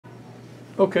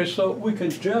Okay, so we can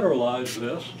generalize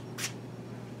this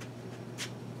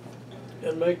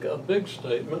and make a big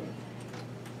statement.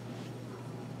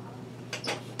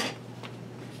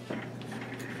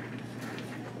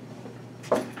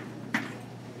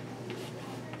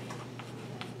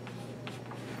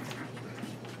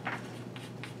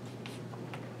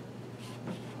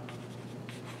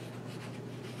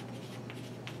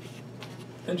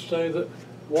 And say that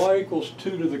y equals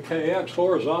 2 to the kx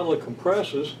horizontally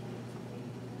compresses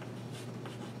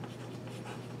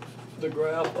the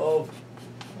graph of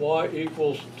y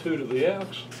equals 2 to the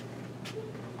x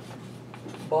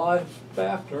by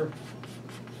factor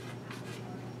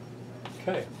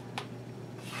k.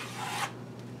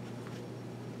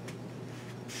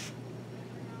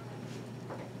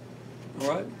 All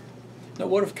right? Now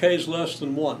what if k is less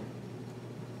than 1?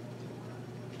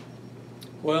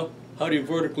 Well, how do you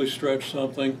vertically stretch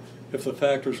something if the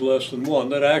factor is less than 1?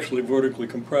 That actually vertically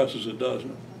compresses it, doesn't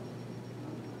it?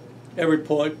 Every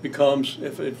point becomes,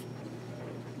 if it,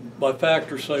 by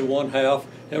factor say 1/2,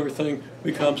 everything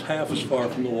becomes half as far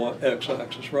from the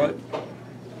x-axis, right?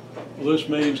 Well, this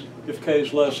means if k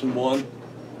is less than 1,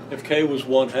 if k was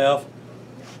 1/2,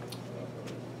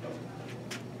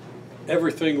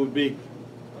 everything would be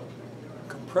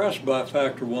compressed by a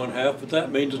factor 1/2, but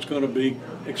that means it's going to be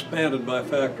expanded by a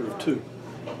factor of 2.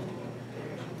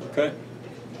 Okay?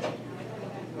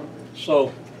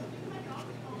 So,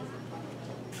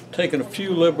 taking a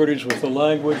few liberties with the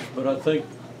language, but I think,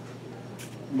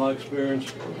 in my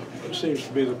experience, it seems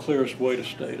to be the clearest way to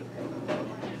state it.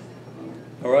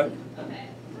 All right?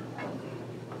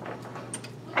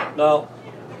 Now,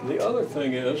 the other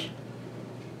thing is,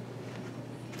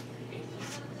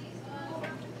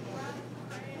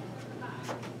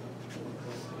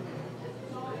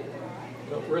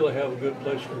 don't really have a good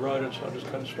place to write it, so I'll just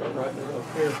kind of start writing it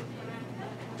up here.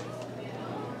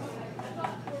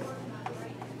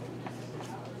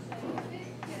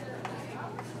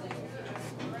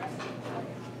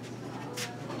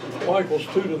 Y equals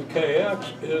 2 to the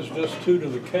kx is just 2 to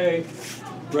the k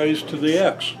raised to the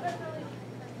x.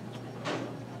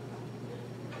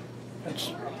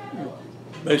 That's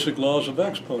basic laws of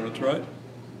exponents, right?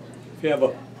 If you have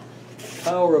a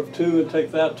power of 2 and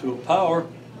take that to a power,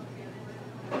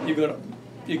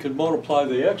 you can multiply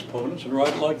the exponents and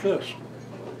write it like this.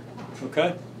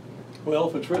 Okay? Well,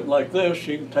 if it's written like this,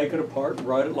 you can take it apart and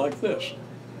write it like this.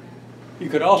 You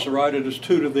could also write it as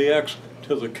 2 to the x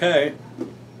to the k,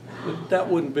 but that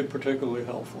wouldn't be particularly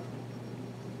helpful.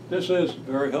 This is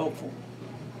very helpful.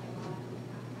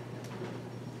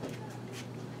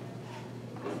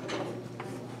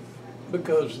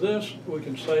 Because this, we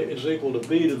can say, is equal to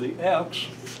b to the x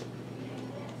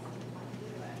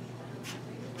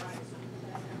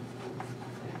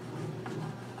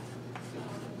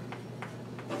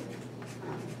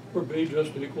where b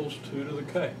just equals 2 to the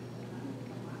k.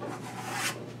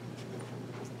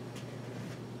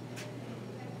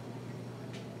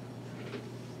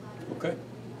 Okay?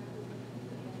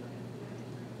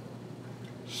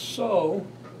 So,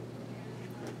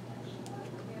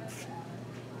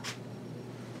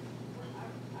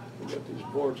 I've got these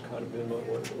boards kind of in my way,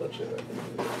 but let's see if I can do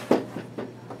that.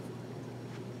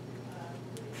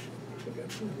 I got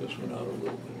to move this one out a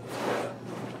little bit.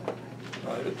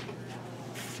 Right it.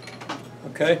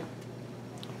 Okay?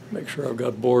 Make sure I've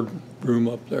got board room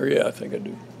up there. Yeah, I think I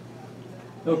do.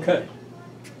 Okay.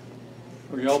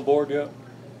 Are y'all bored yet?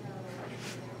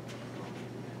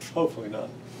 Hopefully not.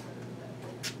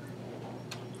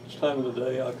 This time of the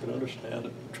day I could understand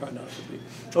it. Try not to be.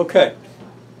 Okay.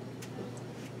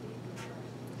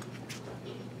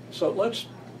 So let's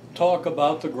talk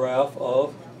about the graph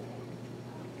of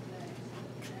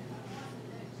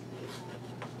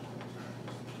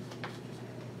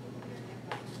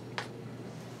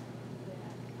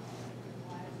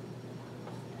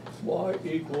y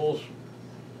equals,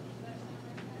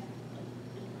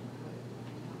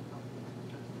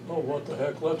 oh, what the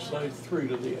heck, let's say 3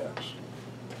 to the x.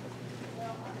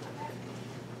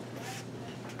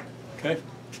 Okay?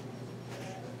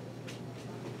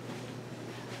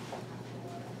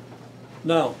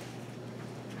 Now,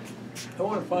 I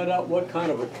want to find out what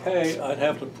kind of a k I'd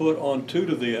have to put on 2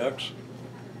 to the x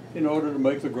in order to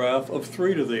make the graph of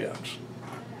 3 to the x.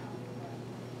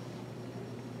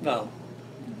 Now,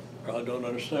 I don't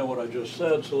understand what I just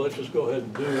said, so let's just go ahead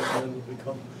and do it, and then it'll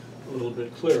become a little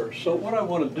bit clearer. So what I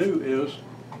want to do is,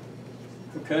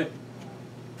 okay,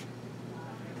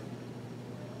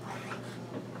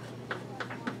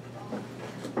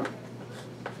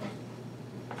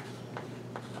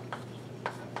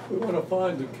 we want to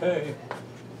find the k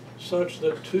such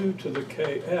that 2 to the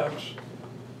kx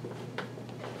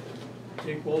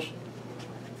equals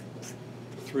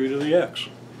 3 to the x.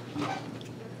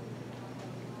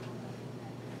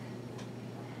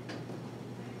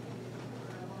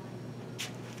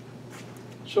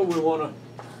 So we want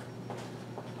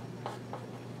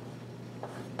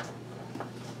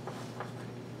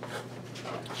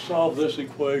to solve this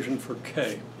equation for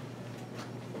k.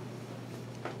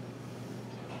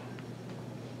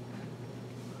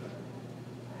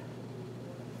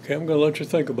 Okay, I'm going to let you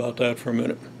think about that for a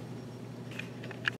minute.